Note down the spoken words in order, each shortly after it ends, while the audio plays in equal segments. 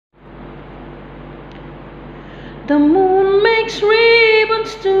The moon makes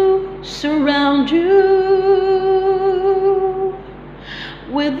ribbons to surround you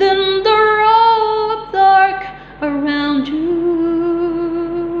within the roll of dark around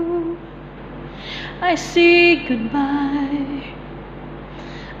you. I say goodbye,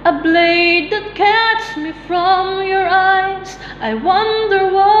 a blade that cuts me from your eyes. I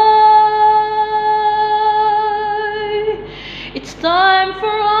wonder why. It's time for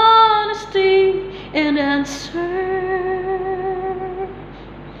honesty and answer.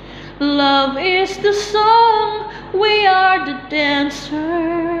 Love is the song, we are the dancers.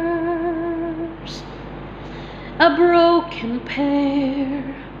 A broken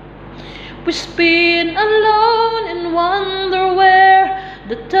pair, we spin alone and wonder where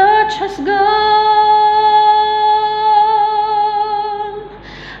the touch has gone.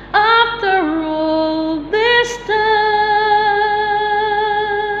 After all this time,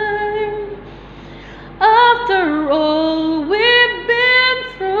 after all we've been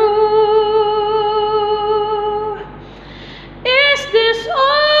through, is this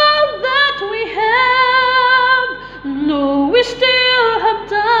all that we have? No, we still have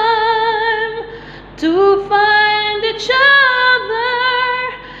time to find each other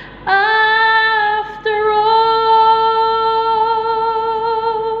after all.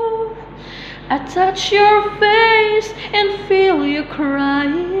 I touch your face and feel you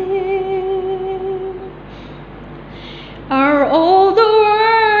crying. Are all the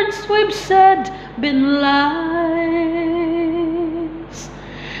words we've said been lies?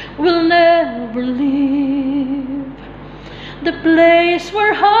 We'll never leave the place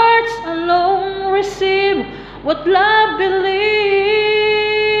where hearts alone receive what love believes.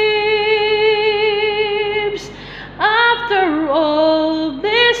 After all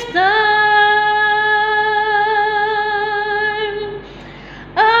this time,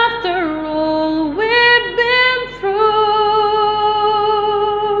 after all we've been through,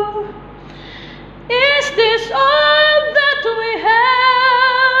 is this all that we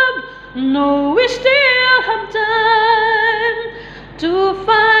have? No, we still have time to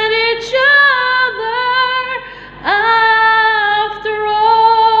find each other after all.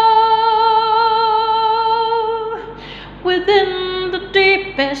 Within the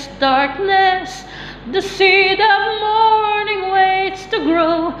deepest darkness, the seed of morning waits to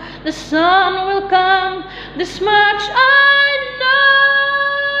grow. The sun will come, this much I